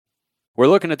We're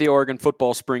looking at the Oregon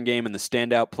football spring game and the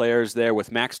standout players there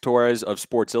with Max Torres of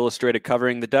Sports Illustrated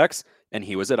covering the Ducks, and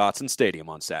he was at Autzen Stadium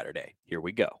on Saturday. Here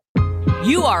we go.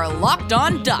 You are Locked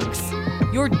On Ducks,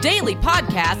 your daily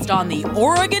podcast on the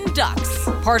Oregon Ducks,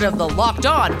 part of the Locked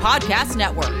On Podcast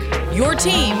Network, your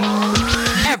team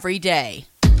every day.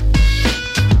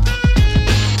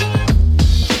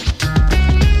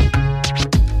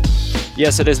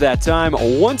 Yes, it is that time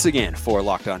once again for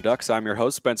Locked On Ducks. I'm your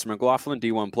host, Spencer McLaughlin,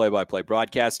 D1 play-by-play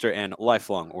broadcaster and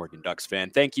lifelong Oregon Ducks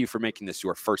fan. Thank you for making this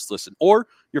your first listen or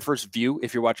your first view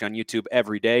if you're watching on YouTube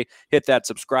every day. Hit that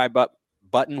subscribe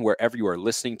button wherever you are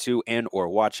listening to and or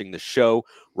watching the show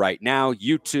right now.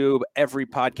 YouTube, every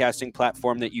podcasting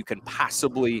platform that you can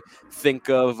possibly think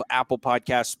of, Apple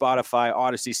Podcasts, Spotify,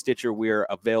 Odyssey, Stitcher. We are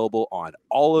available on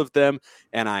all of them.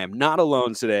 And I am not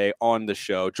alone today on the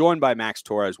show, joined by Max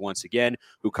Torres once again,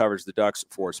 who covers the Ducks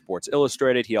for Sports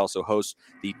Illustrated. He also hosts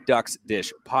the Ducks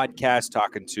Dish podcast,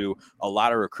 talking to a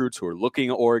lot of recruits who are looking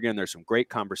at Oregon. There's some great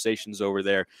conversations over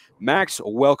there. Max,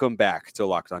 welcome back to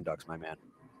Locked On Ducks, my man.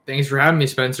 Thanks for having me,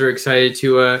 Spencer. Excited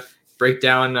to break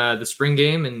down the spring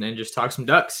game and just talk some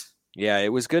Ducks. Yeah, it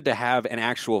was good to have an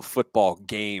actual football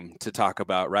game to talk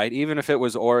about, right? Even if it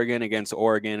was Oregon against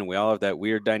Oregon, and we all have that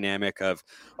weird dynamic of,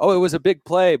 oh, it was a big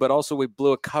play, but also we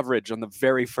blew a coverage on the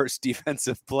very first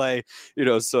defensive play,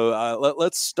 So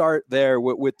let's start there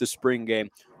with the spring game.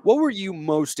 What were you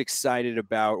most excited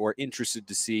about or interested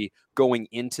to see going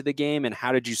into the game, and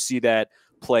how did you see that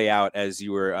play out as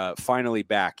you were finally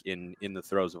back in the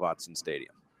throes of Autzen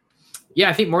Stadium? Yeah,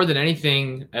 I think more than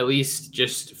anything, at least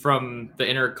just from the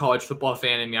inner college football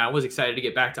fan in me, I was excited to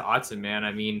get back to Autzen, man.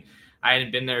 I mean, I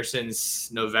hadn't been there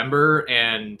since November,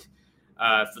 and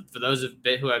for those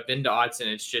who have been to Autzen,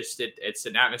 it's just it's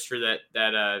an atmosphere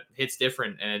that hits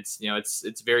different, and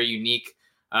it's very unique.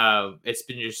 It's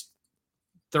been just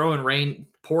pouring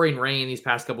rain these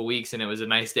past couple weeks, and it was a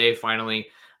nice day finally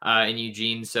in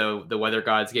Eugene, so the weather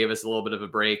gods gave us a little bit of a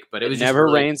break. But it never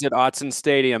rains at Autzen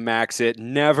Stadium, Max. It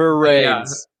never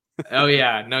rains. Oh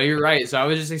yeah, no, you're right. So I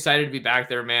was just excited to be back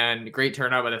there, man. Great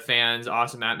turnout by the fans,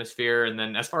 awesome atmosphere. And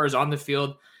then as far as on the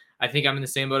field, I think I'm in the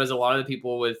same boat as a lot of the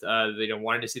people with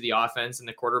wanted to see the offense and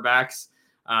the quarterbacks.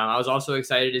 I was also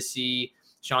excited to see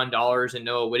Sean Dollars and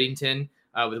Noah Whittington,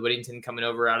 with Whittington coming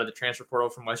over out of the transfer portal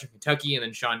from Western Kentucky, and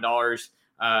then Sean Dollars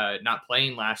not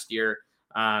playing last year.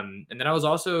 And then I was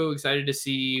also excited to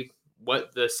see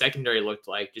what the secondary looked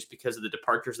like, just because of the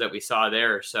departures that we saw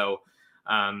there. So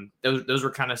those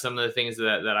were kind of some of the things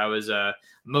that I was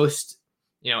most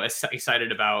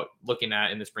excited about looking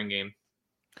at in the spring game.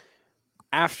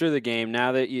 After the game,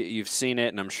 now that you've seen it,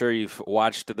 and I'm sure you've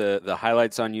watched the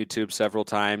highlights on YouTube several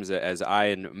times, as I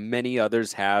and many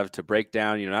others have, to break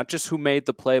down, not just who made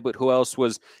the play, but who else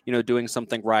was, doing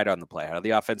something right on the play. How did the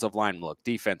offensive line look?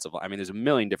 Defensive line. I mean, there's a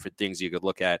million different things you could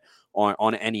look at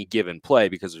on any given play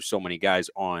because there's so many guys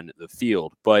on the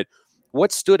field. But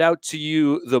what stood out to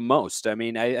you the most? I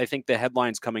mean, I think the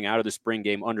headlines coming out of the spring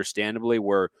game, understandably,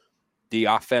 were the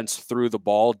offense threw the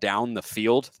ball down the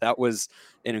field. That was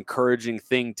an encouraging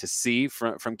thing to see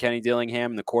from Kenny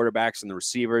Dillingham and the quarterbacks and the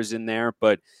receivers in there.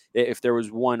 But if there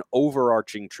was one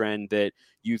overarching trend that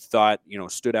you thought,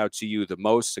 stood out to you the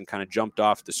most and kind of jumped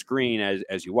off the screen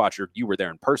as you watch, or you were there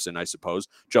in person, I suppose,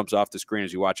 jumps off the screen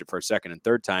as you watch it for a second and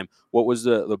third time, what was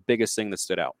the biggest thing that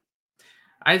stood out?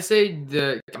 I'd say I'm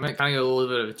going to kind of go a little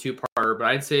bit of a two-parter, but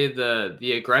I'd say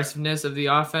the aggressiveness of the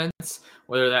offense,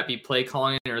 whether that be play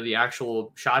calling or the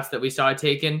actual shots that we saw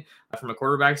taken from a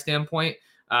quarterback standpoint,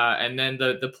 and then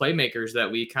the playmakers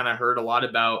that we kind of heard a lot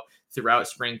about throughout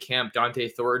spring camp. Dante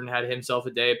Thornton had himself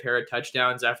a day, a pair of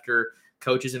touchdowns after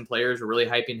coaches and players were really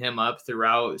hyping him up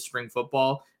throughout spring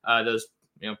football, those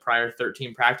prior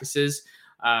 13 practices,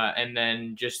 and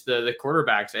then just the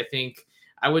quarterbacks. I think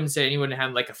I wouldn't say anyone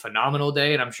had like a phenomenal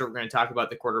day, and I'm sure we're going to talk about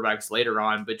the quarterbacks later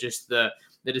on, but just the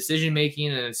decision making,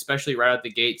 and especially right out the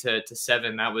gate to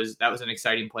 7, that was an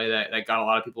exciting play that got a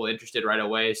lot of people interested right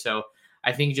away. So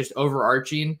I think just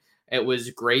overarching, it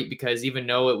was great because even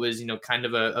though it was kind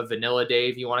of a vanilla day,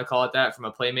 if you want to call it that, from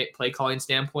a play calling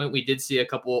standpoint, we did see a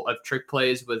couple of trick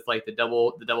plays with like the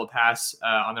double pass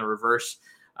on the reverse,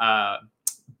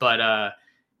 but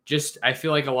just I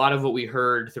feel like a lot of what we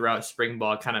heard throughout spring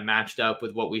ball kind of matched up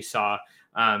with what we saw.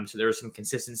 So there was some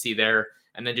consistency there,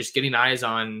 and then just getting eyes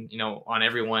on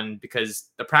everyone, because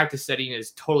the practice setting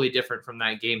is totally different from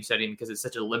that game setting because it's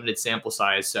such a limited sample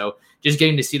size. So just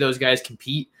getting to see those guys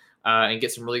compete and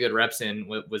get some really good reps in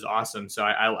was awesome. So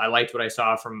I liked what I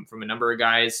saw from a number of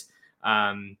guys.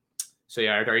 So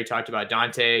yeah, I already talked about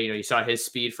Dante. You saw his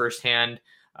speed firsthand.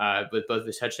 with both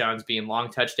his touchdowns being long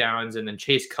touchdowns. And then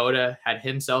Chase Cota had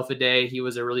himself a day. He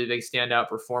was a really big standout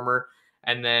performer.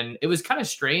 And then it was kind of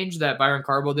strange that Byron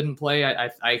Carbo didn't play.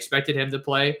 I expected him to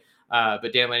play,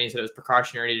 but Dan Lanning said it was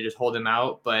precautionary to just hold him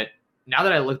out. But now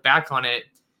that I look back on it,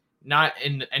 not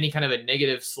in any kind of a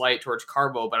negative slight towards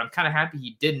Carbo, but I'm kind of happy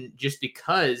he didn't, just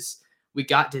because we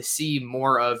got to see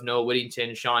more of Noah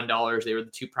Whittington, Sean Dollars. They were the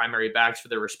two primary backs for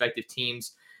their respective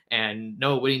teams. And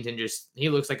Noah Whittington he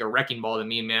looks like a wrecking ball to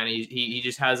me, man. He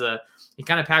just has he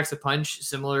kind of packs a punch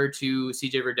similar to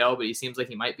CJ Verdell, but he seems like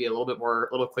he might be a little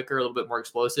quicker, a little bit more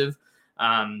explosive.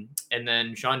 And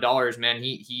then Sean Dollars, man,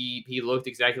 he looked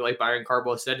exactly like Byron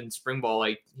Carbo said in spring ball,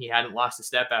 like he hadn't lost a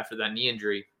step after that knee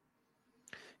injury.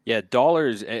 Yeah,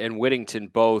 Dollars and Whittington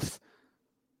both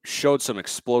showed some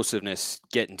explosiveness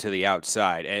getting to the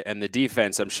outside. And the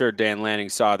defense, I'm sure Dan Lanning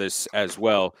saw this as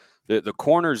well. The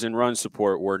corners and run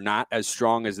support were not as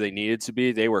strong as they needed to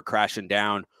be. They were crashing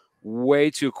down way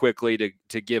too quickly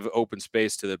to give open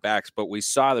space to the backs, but we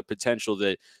saw the potential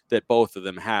that both of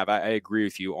them have. I agree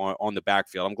with you on the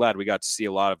backfield. I'm glad we got to see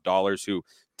a lot of Dollars, who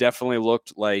definitely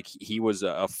looked like he was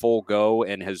a full go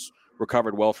and has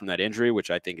recovered well from that injury, which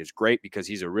I think is great because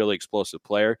he's a really explosive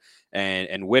player.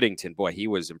 And Whittington, boy, he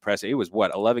was impressive. He was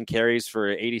 11 carries for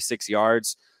 86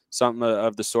 yards, something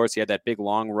of the sorts. He had that big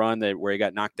long run where he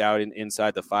got knocked out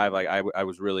inside the 5. Like I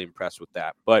was really impressed with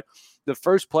that. But the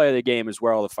first play of the game is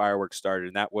where all the fireworks started,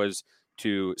 and that was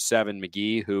to Seven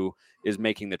McGee, who is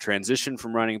making the transition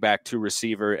from running back to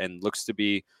receiver and looks to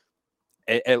be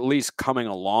at least coming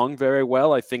along very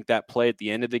well. I think that play at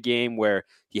the end of the game where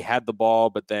he had the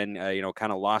ball, but then,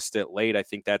 kind of lost it late. I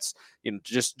think that's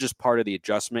just part of the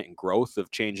adjustment and growth of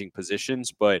changing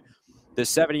positions. But the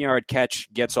 70-yard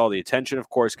catch gets all the attention, of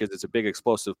course, because it's a big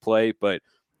explosive play. But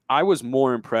I was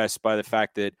more impressed by the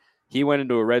fact that he went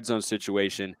into a red zone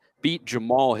situation, beat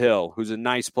Jamal Hill, who's a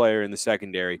nice player in the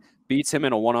secondary, beats him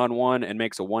in a one-on-one and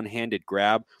makes a one-handed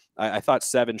grab. I thought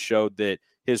Seven showed that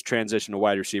his transition to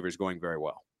wide receiver is going very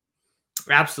well.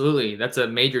 Absolutely. That's a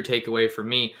major takeaway for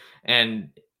me. And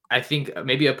I think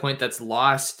maybe a point that's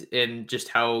lost in just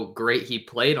how great he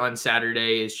played on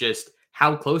Saturday is just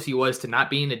how close he was to not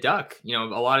being a Duck. A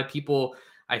lot of people,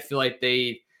 I feel like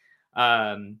they,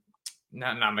 I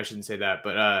shouldn't say that,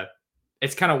 but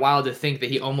it's kind of wild to think that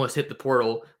he almost hit the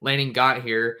portal. Lanning got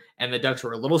here, and the Ducks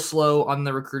were a little slow on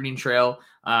the recruiting trail.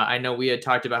 I know we had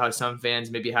talked about how some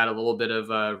fans maybe had a little bit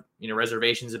of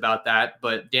reservations about that,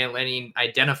 but Dan Lanning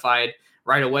identified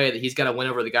right away that he's got to win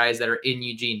over the guys that are in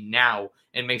Eugene now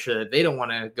and make sure that they don't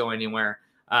want to go anywhere.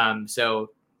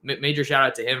 So major shout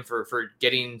out to him for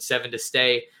getting Seven to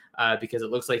stay because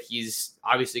it looks like he's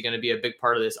obviously going to be a big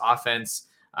part of this offense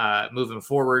moving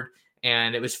forward.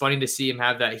 And it was funny to see him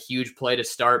have that huge play to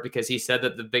start because he said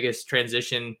that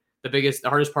the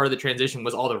hardest part of the transition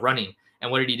was all the running. And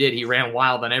what did he did? He ran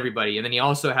wild on everybody. And then he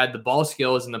also had the ball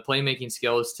skills and the playmaking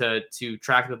skills to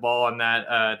track the ball on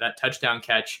that touchdown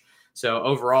catch. So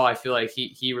overall, I feel like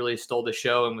he really stole the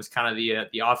show and was kind of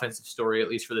the offensive story, at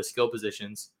least for the skill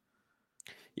positions.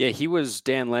 Yeah, he was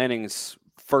Dan Lanning's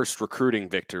first recruiting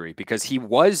victory because he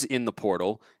was in the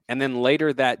portal. And then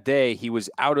later that day, he was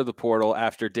out of the portal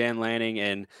after Dan Lanning.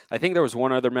 And I think there was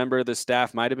one other member of the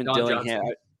staff, might have been Dillingham.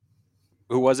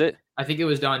 Who was it? I think it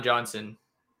was Don Johnson.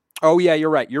 Oh, yeah, you're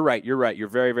right. You're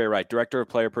very, very right. Director of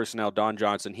Player Personnel, Don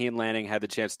Johnson. He and Lanning had the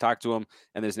chance to talk to him,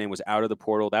 and his name was out of the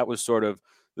portal. That was sort of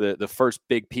the first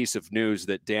big piece of news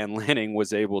that Dan Lanning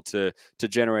was able to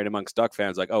generate amongst Duck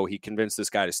fans. Like, oh, he convinced this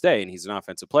guy to stay, and he's an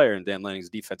offensive player, and Dan Lanning's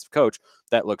a defensive coach.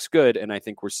 That looks good, and I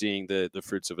think we're seeing the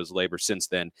fruits of his labor since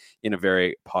then in a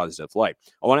very positive light.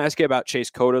 I want to ask you about Chase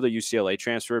Cota, the UCLA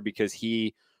transfer, because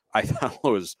I thought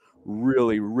was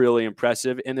really, really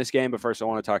impressive in this game. But first, I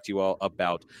want to talk to you all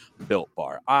about Built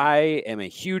Bar. I am a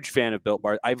huge fan of Built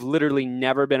Bar. I've literally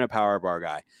never been a Power Bar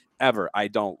guy, ever. I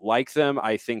don't like them.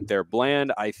 I think they're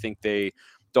bland. I think they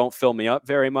don't fill me up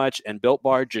very much. And Built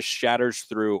Bar just shatters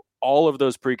through all of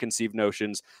those preconceived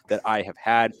notions that I have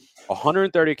had.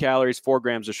 130 calories, 4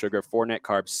 grams of sugar, 4 net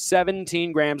carbs,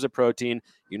 17 grams of protein.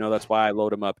 That's why I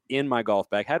load them up in my golf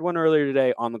bag. Had one earlier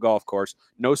today on the golf course.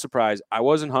 No surprise. I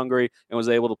wasn't hungry and was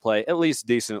able to play at least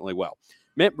decently well.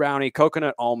 Mint brownie,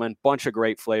 coconut almond, bunch of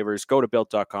great flavors. Go to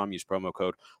Built.com, use promo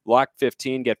code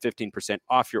LOCK15, get 15%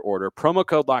 off your order. Promo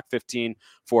code LOCK15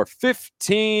 for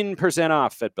 15%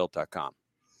 off at Built.com.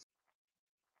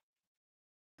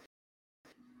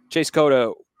 Chase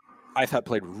Cota, I thought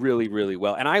played really, really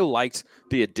well. And I liked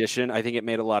the addition. I think it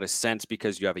made a lot of sense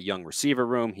because you have a young receiver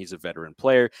room. He's a veteran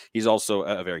player. He's also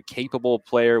a very capable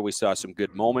player. We saw some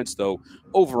good moments, though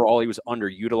overall he was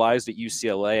underutilized at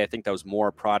UCLA. I think that was more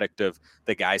a product of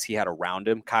the guys he had around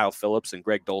him, Kyle Phillips and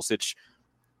Greg Dulcich,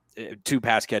 two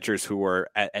pass catchers who were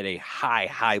at a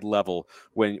high level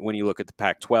when you look at the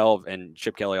Pac-12, and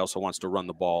Chip Kelly also wants to run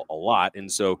the ball a lot. And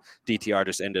so DTR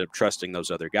just ended up trusting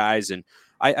those other guys. And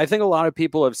I think a lot of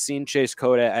people have seen Chase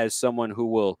Cota as someone who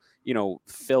will,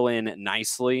 fill in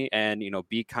nicely and,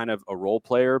 be kind of a role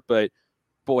player. But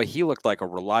boy, he looked like a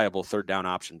reliable third down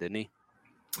option, didn't he?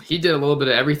 He did a little bit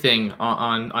of everything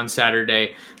on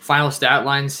Saturday. Final stat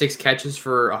line, 6 catches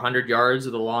for 100 yards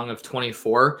with a long of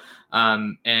 24.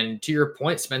 And to your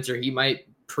point, Spencer, he might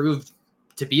prove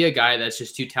to be a guy that's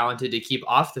just too talented to keep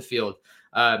off the field,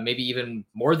 maybe even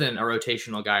more than a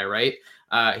rotational guy, right?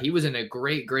 He was in a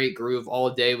great groove all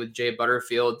day with Jay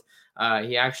Butterfield.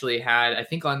 He actually had, I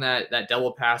think on that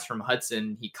double pass from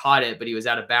Hudson, he caught it, but he was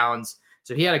out of bounds.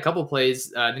 So he had a couple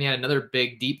plays. Then he had another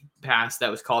big deep pass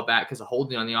that was called back because of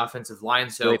holding on the offensive line.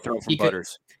 So he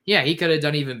could have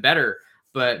done even better.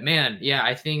 But man, yeah,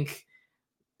 I think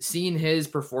seeing his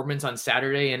performance on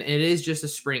Saturday, and it is just a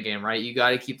spring game, right? You got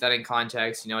to keep that in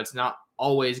context. It's not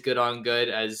always good on good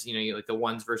as, like the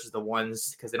ones versus the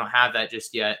ones, because they don't have that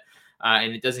just yet.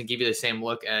 And it doesn't give you the same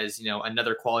look as,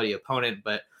 another quality opponent.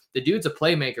 But the dude's a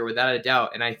playmaker without a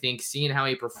doubt. And I think seeing how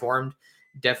he performed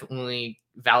definitely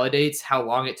validates how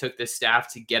long it took this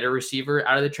staff to get a receiver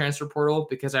out of the transfer portal,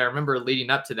 because I remember leading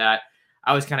up to that,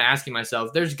 I was kind of asking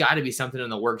myself, there's got to be something in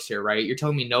the works here, right? You're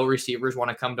telling me no receivers want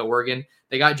to come to Oregon.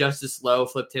 They got Justice Lowe,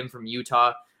 flipped him from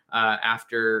Utah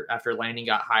after Lanning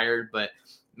got hired. But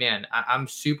man, I'm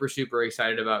super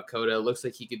excited about Cota. Looks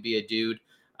like he could be a dude.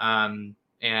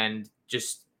 And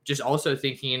just also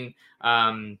thinking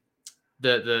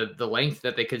the length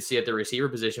that they could see at the receiver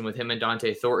position with him and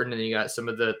Dante Thornton, and then you got some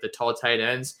of the tall tight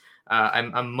ends.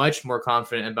 I'm much more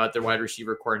confident about their wide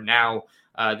receiver core now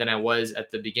than I was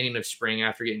at the beginning of spring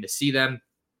after getting to see them.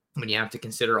 When you have to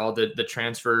consider all the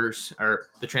transfers, or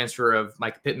the transfer of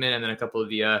Mike Pittman, and then a couple of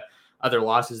the other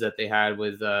losses that they had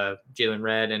with Jalen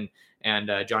Redd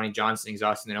and Johnny Johnson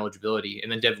exhausting their eligibility,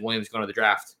 and then Devin Williams going to the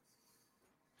draft.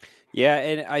 Yeah,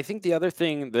 and I think the other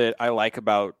thing that I like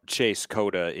about Chase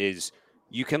Cota is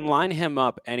you can line him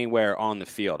up anywhere on the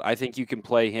field. I think you can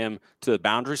play him to the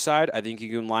boundary side. I think you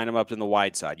can line him up in the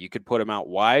wide side. You could put him out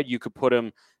wide. You could put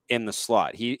him in the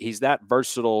slot. He's that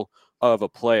versatile of a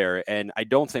player, and I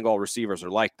don't think all receivers are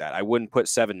like that. I wouldn't put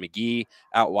Seven McGee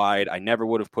out wide. I never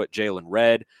would have put Jalen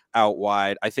Redd out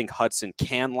wide. I think Hudson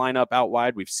can line up out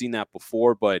wide. We've seen that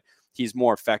before, but he's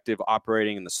more effective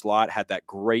operating in the slot. Had that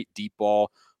great deep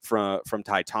ball from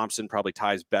Ty Thompson, probably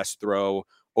Ty's best throw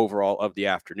overall of the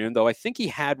afternoon, though I think he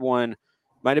had one,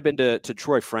 might have been to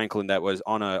Troy Franklin, that was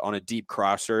on a deep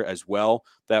crosser as well.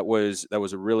 That was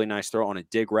a really nice throw on a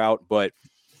dig route. But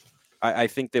I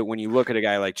think that when you look at a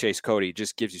guy like Chase Cota, he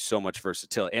just gives you so much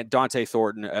versatility. And Dante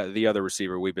Thornton, the other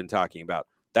receiver we've been talking about,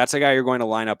 that's a guy you're going to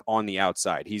line up on the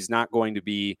outside. He's not going to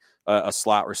be a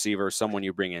slot receiver, someone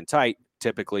you bring in tight.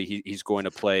 Typically, he's going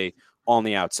to play on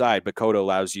the outside, but Cota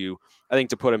allows you, I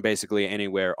think, to put him basically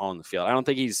anywhere on the field. I don't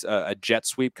think he's a jet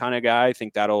sweep kind of guy. I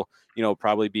think that'll,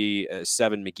 probably be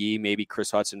Seven McGee, maybe Chris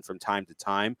Hudson from time to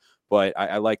time. But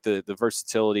I like the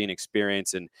versatility and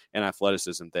experience and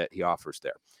athleticism that he offers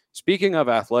there. Speaking of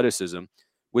athleticism,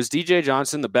 was DJ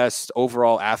Johnson the best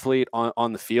overall athlete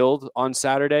on the field on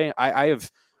Saturday?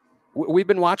 We've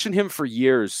been watching him for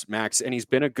years, Max, and he's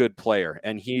been a good player.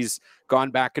 And he's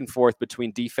gone back and forth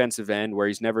between defensive end, where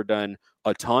he's never done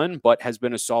a ton, but has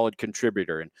been a solid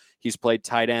contributor. And he's played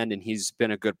tight end, and he's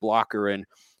been a good blocker. And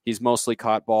he's mostly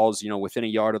caught balls, within a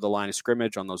yard of the line of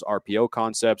scrimmage on those RPO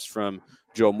concepts from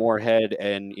Joe Moorhead,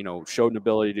 and, showed an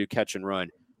ability to catch and run.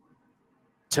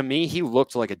 To me, he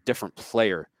looked like a different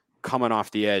player coming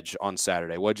off the edge on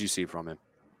Saturday. What did you see from him?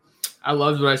 I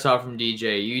loved what I saw from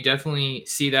DJ. You definitely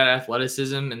see that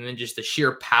athleticism, and then just the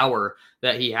sheer power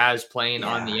that he has playing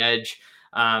on the edge,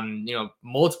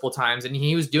 multiple times. And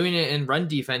he was doing it in run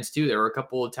defense too. There were a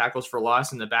couple of tackles for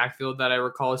loss in the backfield that I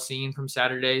recall seeing from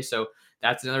Saturday. So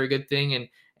that's another good thing.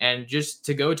 And just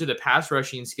to go to the pass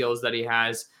rushing skills that he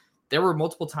has, there were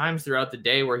multiple times throughout the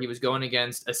day where he was going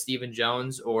against a Stephen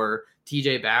Jones or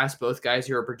TJ Bass, both guys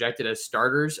who are projected as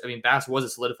starters. I mean, Bass was a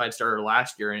solidified starter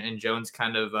last year, and Jones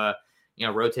kind of,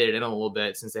 rotated in a little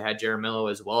bit since they had Jaramillo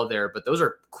as well there. But those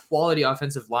are quality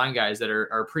offensive line guys that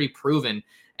are pretty proven,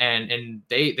 and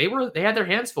they had their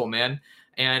hands full, man.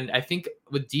 And I think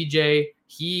with DJ,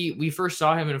 we first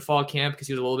saw him in fall camp because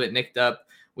he was a little bit nicked up.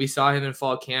 we saw him in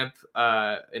fall camp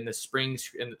in the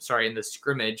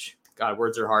scrimmage. God,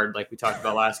 words are hard, like we talked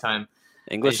about last time.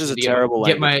 English is a terrible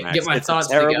language. Get my thoughts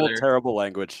together. Terrible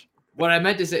language. What I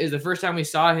meant to say is the first time we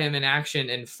saw him in action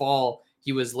in fall,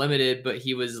 he was limited, but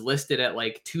he was listed at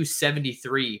like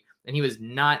 273, and he was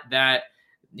not that.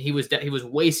 He was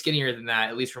way skinnier than that,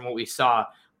 at least from what we saw.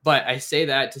 But I say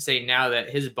that to say now that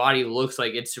his body looks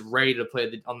like it's ready to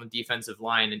play on the defensive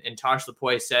line. And Tosh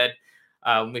Lupoi said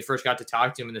when we first got to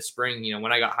talk to him in the spring,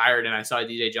 when I got hired and I saw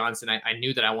DJ Johnson, I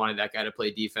knew that I wanted that guy to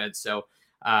play defense. So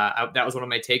that was one of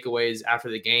my takeaways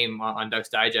after the game on Ducks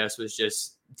Digest was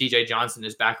just DJ Johnson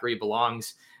is back where he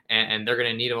belongs, and they're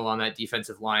going to need him along that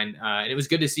defensive line. And it was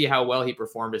good to see how well he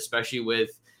performed, especially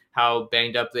with how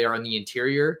banged up they are on the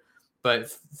interior.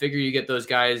 But figure you get those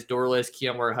guys, Dorless,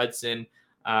 Keonware Hudson,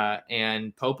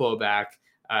 and Popo back,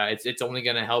 it's only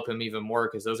going to help him even more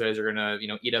because those guys are going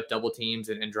to eat up double teams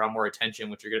and draw more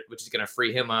attention, which is going to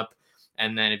free him up.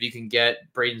 And then if you can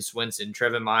get Braden Swinson,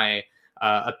 Trevin Mai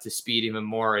up to speed even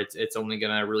more, it's only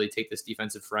going to really take this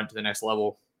defensive front to the next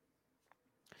level.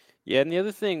 Yeah, and the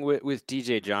other thing with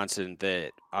DJ Johnson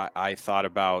that I thought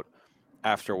about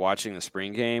after watching the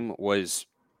spring game was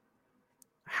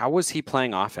how was he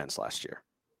playing offense last year?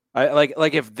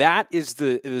 Like if that is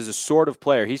the sort of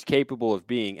player he's capable of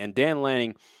being, and Dan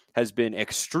Lanning has been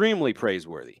extremely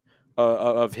praiseworthy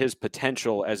of his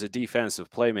potential as a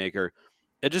defensive playmaker,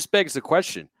 it just begs the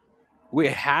question. We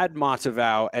had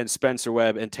Matavao and Spencer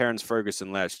Webb and Terrence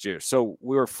Ferguson last year, so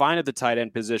we were fine at the tight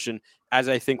end position, as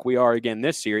I think we are again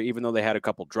this year, even though they had a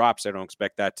couple drops. I don't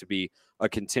expect that to be a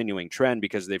continuing trend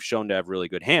because they've shown to have really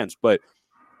good hands, but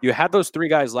you had those three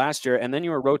guys last year, and then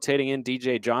you were rotating in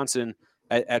DJ Johnson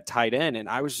at tight end, and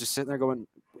I was just sitting there going,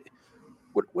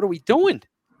 what are we doing?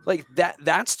 Like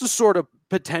that's the sort of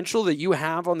potential that you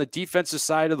have on the defensive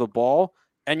side of the ball,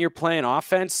 and you're playing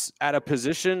offense at a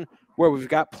position where we've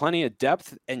got plenty of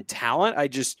depth and talent.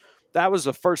 That was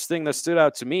the first thing that stood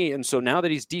out to me. And so now that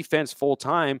he's defense full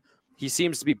time, he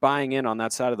seems to be buying in on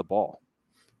that side of the ball.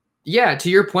 Yeah, to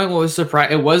your point, it was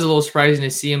a little surprising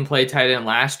to see him play tight end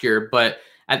last year, but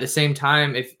at the same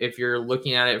time, if you're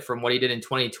looking at it from what he did in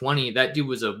 2020, that dude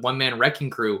was a one-man wrecking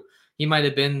crew. He might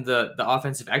have been the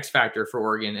offensive X factor for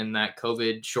Oregon in that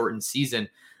COVID-shortened season.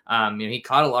 He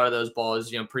caught a lot of those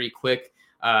balls, pretty quick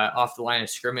off the line of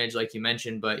scrimmage, like you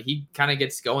mentioned, but he kind of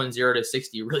gets going 0 to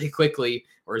 60 really quickly,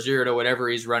 or 0 to whatever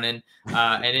he's running.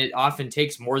 And it often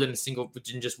takes more than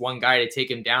just one guy to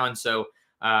take him down. So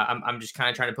I'm just kind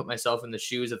of trying to put myself in the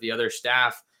shoes of the other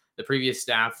staff, the previous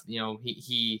staff.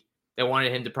 They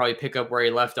wanted him to probably pick up where he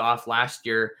left off last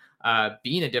year,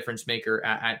 being a difference maker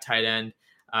at tight end.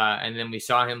 And then we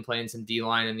saw him playing some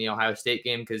D-line in the Ohio State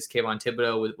game because Kayvon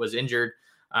Thibodeau was injured.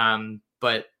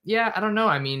 But yeah, I don't know.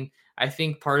 I mean, I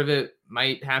think part of it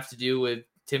might have to do with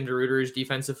Tim DeRuyter's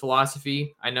defensive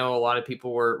philosophy. I know a lot of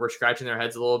people were scratching their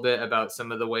heads a little bit about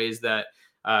some of the ways that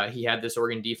he had this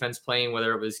Oregon defense playing,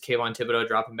 whether it was Kayvon Thibodeau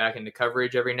dropping back into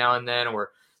coverage every now and then,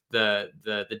 or the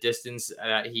distance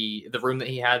that the room that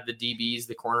he had the DBs,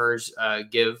 the corners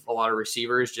give a lot of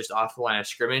receivers just off the line of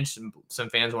scrimmage. Some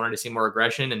fans wanted to see more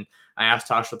aggression, and I asked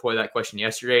Tosh Lupoi that question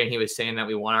yesterday, and he was saying that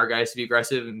we want our guys to be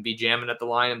aggressive and be jamming at the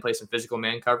line and play some physical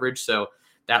man coverage. So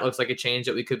that looks like a change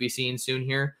that we could be seeing soon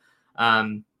here.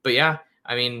 But yeah,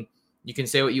 I mean, you can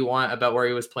say what you want about where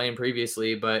he was playing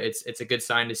previously, but it's a good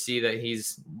sign to see that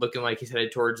he's looking like he's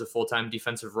headed towards a full-time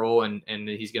defensive role, and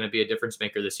he's going to be a difference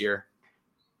maker this year.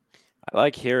 I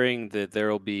like hearing that there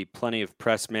will be plenty of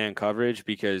press man coverage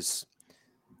because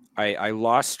I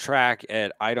lost track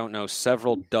at,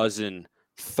 several dozen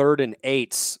 3rd and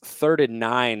 8s, 3rd and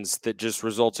 9s that just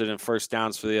resulted in first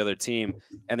downs for the other team.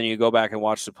 And then you go back and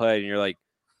watch the play and you're like,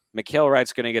 Mikael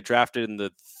Wright's going to get drafted in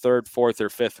the 3rd, 4th, or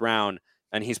 5th round,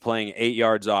 and he's playing 8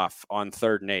 yards off on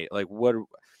 3rd and 8. Like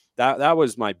that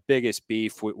was my biggest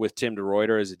beef with Tim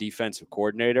DeRuyter as a defensive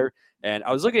coordinator. And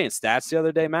I was looking at stats the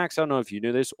other day, Max. I don't know if you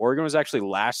knew this. Oregon was actually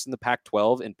last in the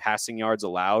Pac-12 in passing yards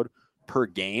allowed per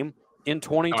game in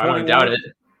 2021. I don't doubt it.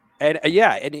 And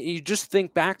and you just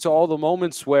think back to all the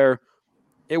moments where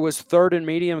it was 3rd and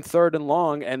medium, 3rd and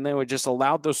long, and they would just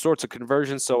allowed those sorts of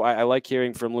conversions. So I like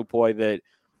hearing from Lupoi that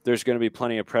there's going to be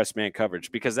plenty of press man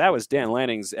coverage because that was Dan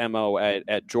Lanning's MO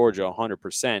at Georgia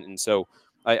 100%. And so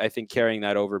I think carrying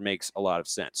that over makes a lot of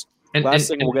sense. Last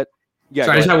thing we'll get. Yeah,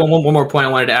 sorry, I just have one more point I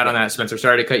wanted to add on that, Spencer.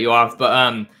 Sorry to cut you off. But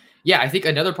I think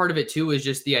another part of it too is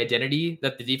just the identity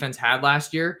that the defense had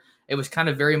last year. It was kind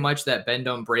of very much that bend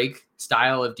don't break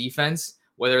style of defense,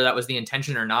 whether that was the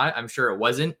intention or not. I'm sure it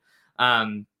wasn't.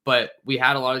 But we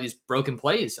had a lot of these broken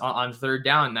plays on 3rd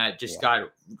down that just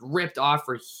got ripped off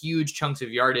for huge chunks of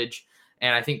yardage.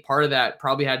 And I think part of that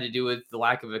probably had to do with the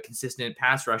lack of a consistent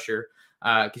pass rusher,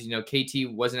 because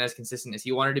KT wasn't as consistent as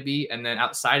he wanted to be. And then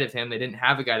outside of him, they didn't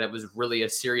have a guy that was really a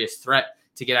serious threat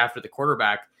to get after the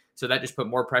quarterback. So that just put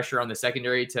more pressure on the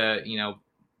secondary to,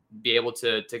 be able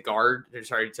to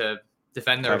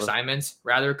defend their assignments,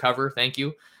 rather cover. Thank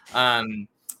you. And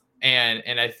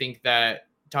I think that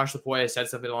Tosh Lupoi has said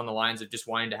something along the lines of just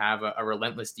wanting to have a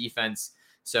relentless defense.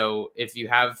 So if you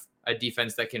have a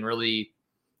defense that can really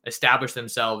establish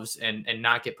themselves and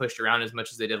not get pushed around as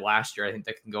much as they did last year, I think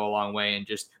that can go a long way, and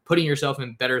just putting yourself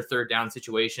in better third down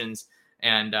situations.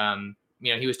 And,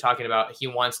 he was talking about he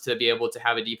wants to be able to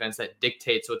have a defense that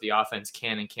dictates what the offense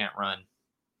can and can't run.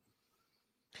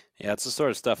 Yeah, it's the sort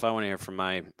of stuff I want to hear from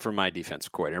my defense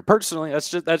coordinator. Personally,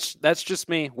 that's just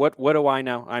me. What do I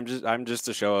know? I'm just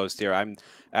a show host here. I'm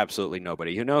absolutely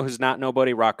nobody. Who's not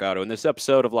nobody? Rock Auto. And this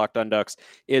episode of Locked On Ducks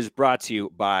is brought to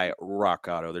you by Rock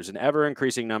Auto. There's an ever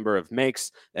increasing number of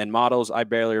makes and models. I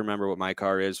barely remember what my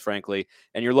car is, frankly.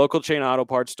 And your local chain auto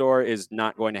parts store is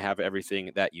not going to have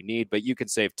everything that you need, but you can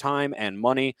save time and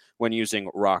money when using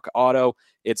Rock Auto.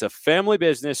 It's a family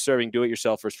business serving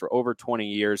do-it-yourselfers for over 20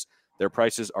 years. Their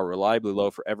prices are reliably low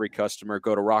for every customer.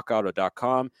 Go to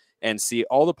rockauto.com and see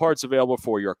all the parts available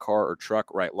for your car or truck,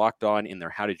 right? Locked On in their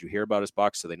How Did You Hear About Us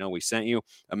box so they know we sent you.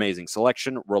 Amazing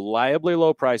selection, reliably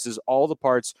low prices, all the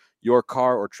parts your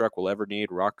car or truck will ever need.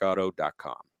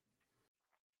 rockauto.com.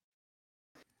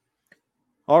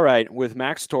 All right, with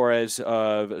Max Torres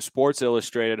of Sports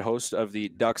Illustrated, host of the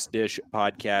Ducks Dish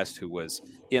podcast, who was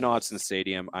in Autzen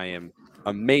Stadium, I am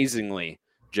amazingly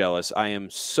jealous. I am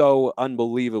so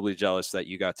unbelievably jealous that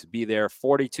you got to be there.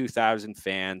 42,000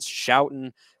 fans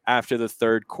shouting after the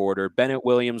third quarter. Bennett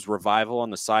Williams revival on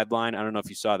the sideline. I don't know if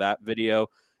you saw that video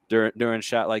during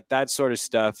shot. Like, that sort of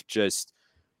stuff just,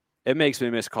 it makes me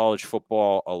miss college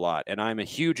football a lot. And I'm a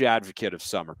huge advocate of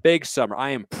summer. Big summer. I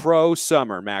am pro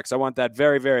summer, Max. I want that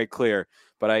very, very clear.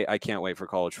 But I can't wait for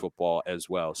college football as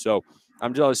well. So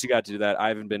I'm jealous you got to do that. I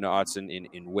haven't been to Autzen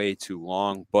in way too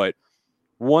long. But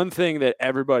one thing that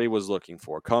everybody was looking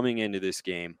for coming into this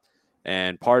game,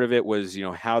 and part of it was,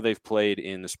 how they've played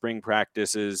in the spring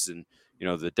practices and,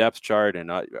 the depth chart, and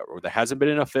there hasn't been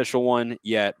an official one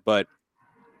yet, but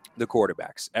the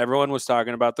quarterbacks. Everyone was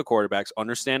talking about the quarterbacks,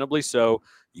 understandably so.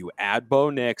 You add Bo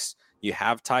Nix, you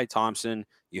have Ty Thompson,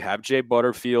 you have Jay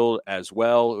Butterfield as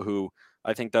well, who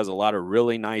I think does a lot of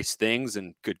really nice things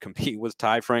and could compete with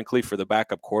Ty, frankly, for the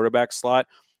backup quarterback slot.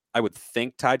 I would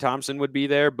think Ty Thompson would be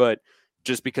there, but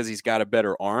just because he's got a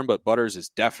better arm, but Butters is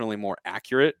definitely more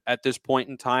accurate at this point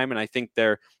in time. And I think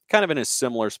they're kind of in a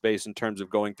similar space in terms of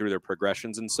going through their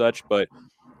progressions and such. But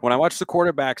when I watched the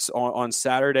quarterbacks on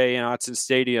Saturday in Autzen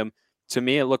Stadium, to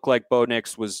me, it looked like Bo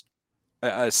Nix was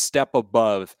a step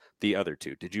above the other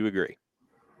two. Did you agree?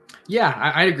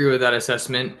 Yeah, I'd agree with that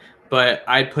assessment, but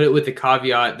I'd put it with the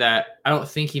caveat that I don't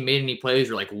think he made any plays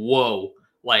where like, whoa,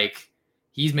 like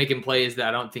he's making plays that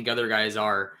I don't think other guys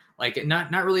are. Like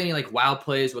not really any like wow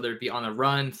plays, whether it be on the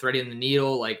run, threading the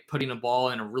needle, like putting a ball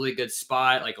in a really good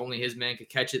spot, like only his man could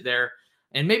catch it there.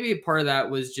 And maybe part of that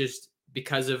was just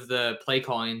because of the play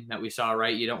calling that we saw,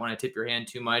 right? You don't want to tip your hand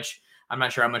too much. I'm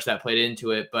not sure how much that played into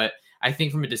it, but I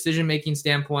think from a decision-making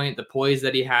standpoint, the poise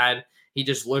that he had, he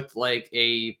just looked like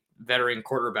a veteran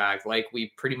quarterback, like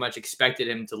we pretty much expected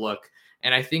him to look.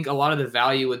 And I think a lot of the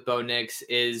value with Bo Nix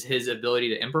is his ability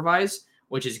to improvise,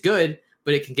 which is good,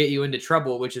 but it can get you into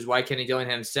trouble, which is why Kenny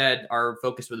Dillingham said our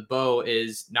focus with Bo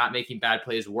is not making bad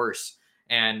plays worse.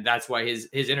 And that's why his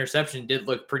interception did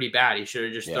look pretty bad. He should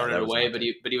have just thrown it away, but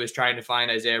he was trying to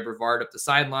find Isaiah Brevard up the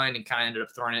sideline and kind of ended up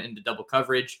throwing it into double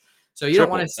coverage. So you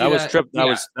don't want to see that.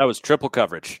 That was triple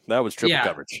coverage. That was triple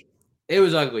coverage. It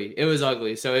was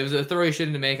ugly. So it was a throw he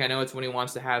shouldn't make. I know it's when he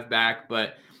wants to have back,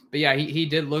 but yeah, he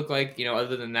did look like,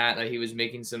 other than that he was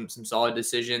making some solid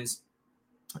decisions.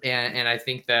 And I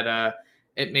think that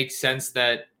it makes sense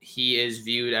that he is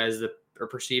viewed as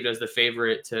perceived as the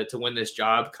favorite to win this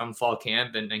job come fall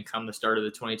camp and come the start of the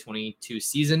 2022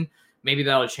 season. Maybe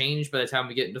that'll change by the time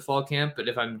we get into fall camp. But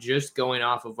if I'm just going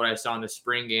off of what I saw in the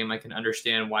spring game, I can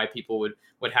understand why people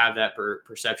would have that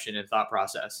perception and thought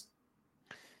process.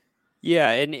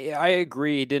 Yeah, and I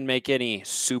agree. He didn't make any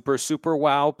super, super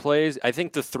wow plays. I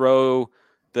think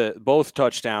both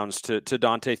touchdowns to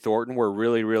Dante Thornton were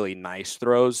really, really nice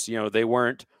throws. They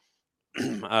weren't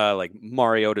like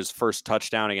Mariota's first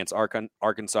touchdown against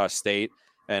Arkansas State.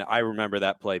 And I remember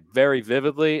that play very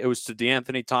vividly. It was to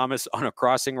DeAnthony Thomas on a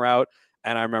crossing route.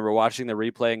 And I remember watching the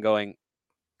replay and going,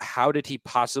 how did he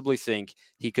possibly think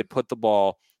he could put the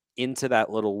ball into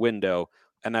that little window?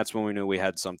 And that's when we knew we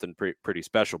had something pretty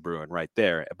special brewing right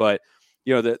there. But,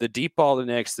 the deep ball to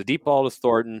Nix, the deep ball to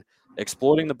Thornton,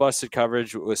 exploiting the busted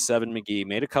coverage with Seven McGee,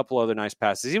 made a couple other nice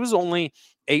passes. He was only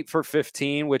 8 for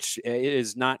 15, which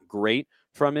is not great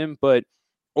from him, but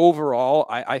overall,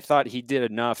 I thought he did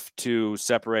enough to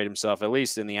separate himself, at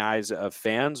least in the eyes of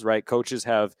fans, right? Coaches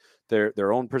have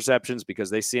their own perceptions because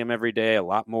they see him every day, a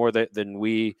lot more than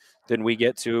we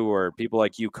get to, or people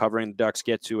like you covering the Ducks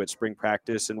get to at spring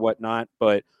practice and whatnot.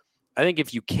 But I think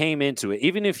if you came into it,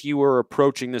 even if you were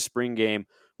approaching the spring game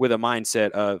with a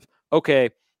mindset of, okay,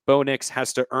 Bo Nix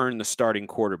has to earn the starting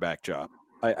quarterback job,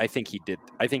 I think he did.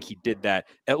 I think he did that,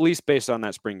 at least based on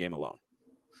that spring game alone.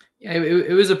 Yeah,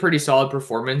 it was a pretty solid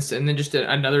performance. And then just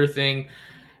another thing,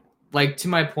 like to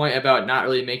my point about not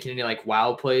really making any like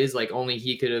wow plays, like only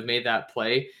he could have made that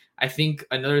play. I think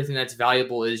another thing that's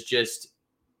valuable is just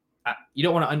you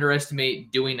don't want to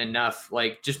underestimate doing enough.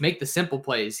 Like just make the simple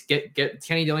plays. Get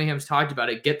Kenny Dillingham's talked about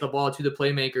it. Get the ball to the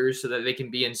playmakers so that they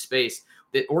can be in space.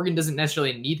 That Oregon doesn't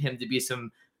necessarily need him to be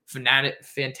some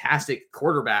fantastic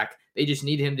quarterback. They just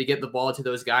need him to get the ball to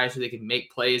those guys so they can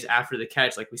make plays after the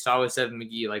catch, like we saw with Seven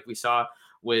McGee, like we saw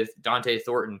with Dante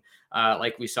Thornton,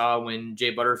 like we saw when Jay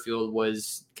Butterfield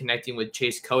was connecting with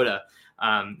Chase Cota.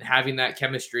 Having that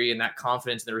chemistry and that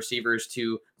confidence in the receivers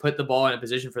to put the ball in a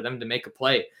position for them to make a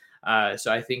play.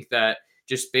 So I think that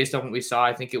just based on what we saw,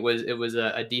 I think it was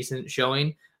a decent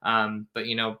showing, but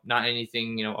not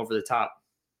anything over the top.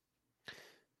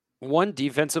 One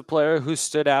defensive player who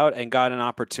stood out and got an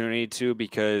opportunity to,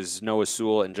 because Noah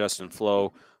Sewell and Justin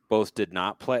Flo both did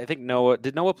not play. I think Noah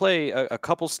play a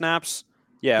couple snaps.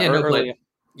 Yeah, early.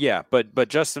 Yeah, but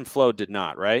Justin Flo did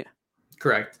not, right?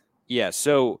 Correct. Yeah,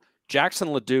 so Jackson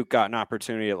LeDuc got an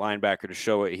opportunity at linebacker to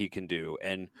show what he can do,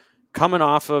 and coming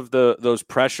off of those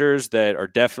pressures that are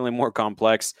definitely more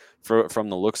complex from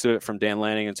the looks of it from Dan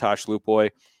Lanning and Tosh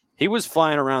Lupoy, he was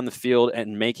flying around the field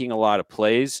and making a lot of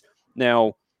plays.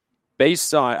 Now,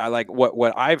 based on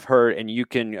what I've heard, and you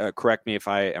can correct me if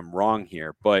I am wrong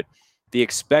here, but the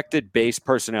expected base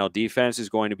personnel defense is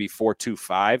going to be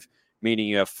 4-2-5, meaning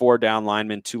you have 4 down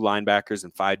linemen, 2 linebackers,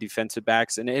 and 5 defensive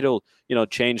backs, and it'll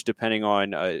change depending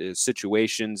on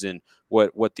situations and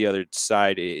what the other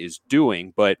side is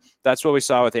doing. But that's what we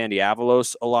saw with Andy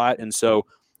Avalos a lot, and so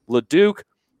LeDuc,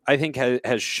 I think,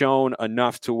 has shown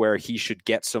enough to where he should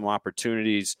get some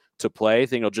opportunities to play. I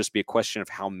think it'll just be a question of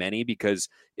how many, because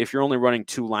if you're only running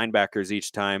 2 linebackers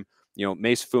each time,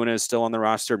 Mace Funa is still on the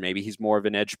roster. Maybe he's more of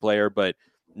an edge player, but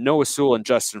Noah Sewell and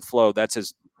Justin Flo, that's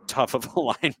as tough of a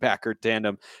linebacker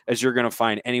tandem as you're going to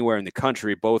find anywhere in the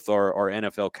country. Both are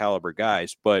NFL caliber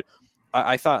guys, but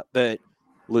I thought that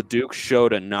LeDuc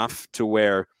showed enough to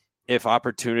where if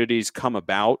opportunities come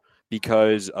about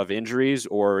because of injuries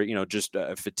or, just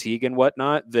fatigue and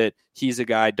whatnot, that he's a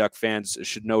guy Duck fans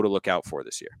should know to look out for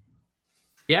this year.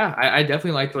 Yeah, I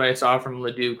definitely liked what I saw from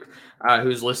LeDuc,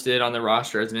 who's listed on the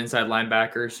roster as an inside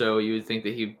linebacker. So you would think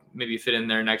that he maybe fit in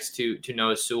there next to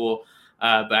Noah Sewell.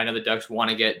 But I know the Ducks want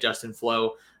to get Justin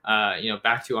Flo,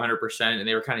 back to 100%, and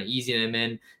they were kind of easing him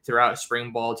in throughout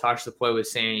spring ball. Tosh Lupoy was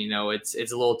saying, it's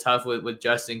a little tough with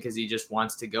Justin because he just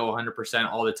wants to go 100%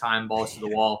 all the time, balls to the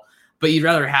wall. But you'd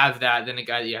rather have that than a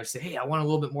guy that you have to say, hey, I want a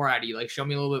little bit more out of you. Like, show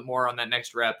me a little bit more on that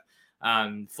next rep.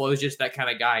 Flo's just that kind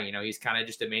of guy. He's kind of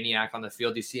just a maniac on the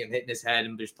field. You see him hitting his head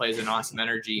and just plays an awesome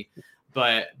energy.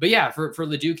 But yeah, for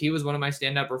LeDuc, he was one of my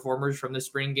standout performers from the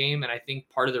spring game. And I think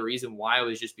part of the reason why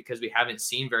was just because we haven't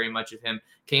seen very much of him.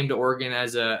 Came to Oregon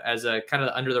as a kind of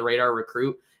under the radar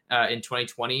recruit in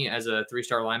 2020 as a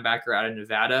 3-star linebacker out of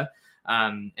Nevada.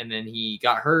 And then he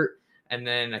got hurt. And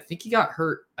then I think he got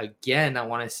hurt again. I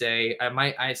want to say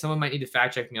someone might need to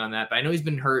fact check me on that, but I know he's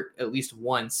been hurt at least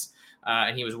once.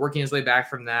 And he was working his way back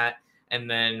from that.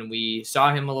 And then we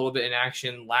saw him a little bit in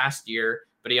action last year,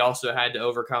 but he also had to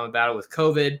overcome a battle with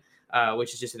COVID,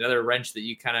 which is just another wrench that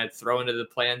you kind of throw into the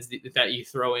plans that you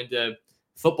throw into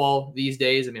football these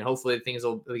days. I mean, hopefully things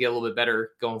will get a little bit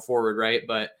better going forward, right?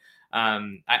 But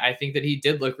I think that he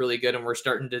did look really good, and we're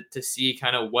starting to see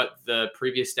kind of what the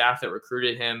previous staff that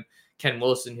recruited him, Ken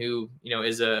Wilson, who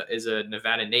is a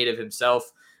Nevada native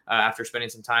himself, after spending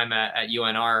some time at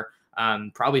UNR,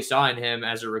 probably saw in him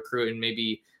as a recruit, and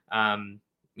maybe some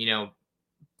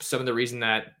of the reason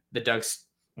that the Ducks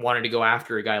wanted to go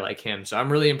after a guy like him. So I'm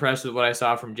really impressed with what I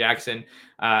saw from Jackson.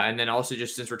 And then also,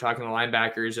 just since we're talking the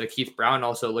linebackers, Keith Brown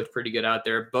also looked pretty good out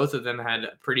there. Both of them had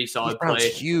pretty solid play.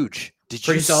 Huge. Did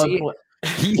pretty you solid see play.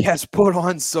 He has put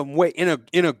on some weight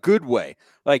in a good way.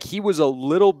 Like, he was a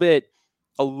little bit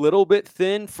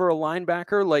thin for a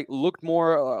linebacker, like looked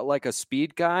more like a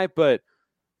speed guy, but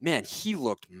man, he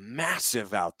looked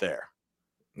massive out there.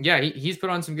 Yeah, he's put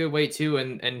on some good weight too,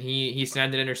 and he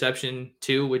snagged an interception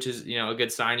too, which is a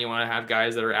good sign. You want to have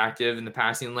guys that are active in the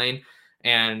passing lane,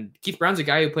 And Keith Brown's a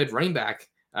guy who played running back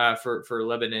for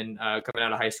Lebanon coming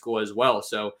out of high school as well.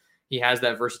 So he has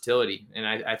that versatility, and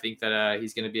I think that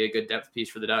he's going to be a good depth piece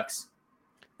for the Ducks.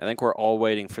 I think we're all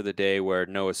waiting for the day where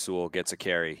Noah Sewell gets a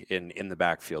carry in the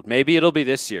backfield. Maybe it'll be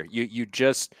this year.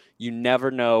 You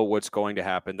never know what's going to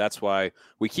happen. That's why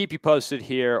we keep you posted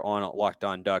here on Locked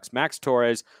On Ducks. Max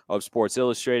Torres of Sports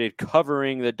Illustrated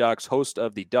covering the Ducks, host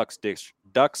of the Ducks Dish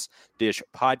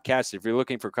podcast. If you're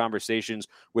looking for conversations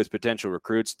with potential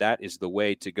recruits, that is the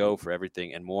way to go for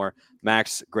everything and more.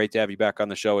 Max, great to have you back on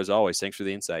the show as always. Thanks for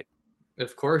the insight.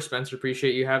 Of course, Spencer.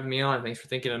 Appreciate you having me on. Thanks for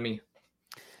thinking of me.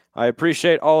 I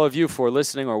appreciate all of you for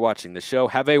listening or watching the show.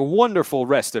 Have a wonderful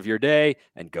rest of your day,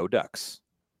 and go Ducks.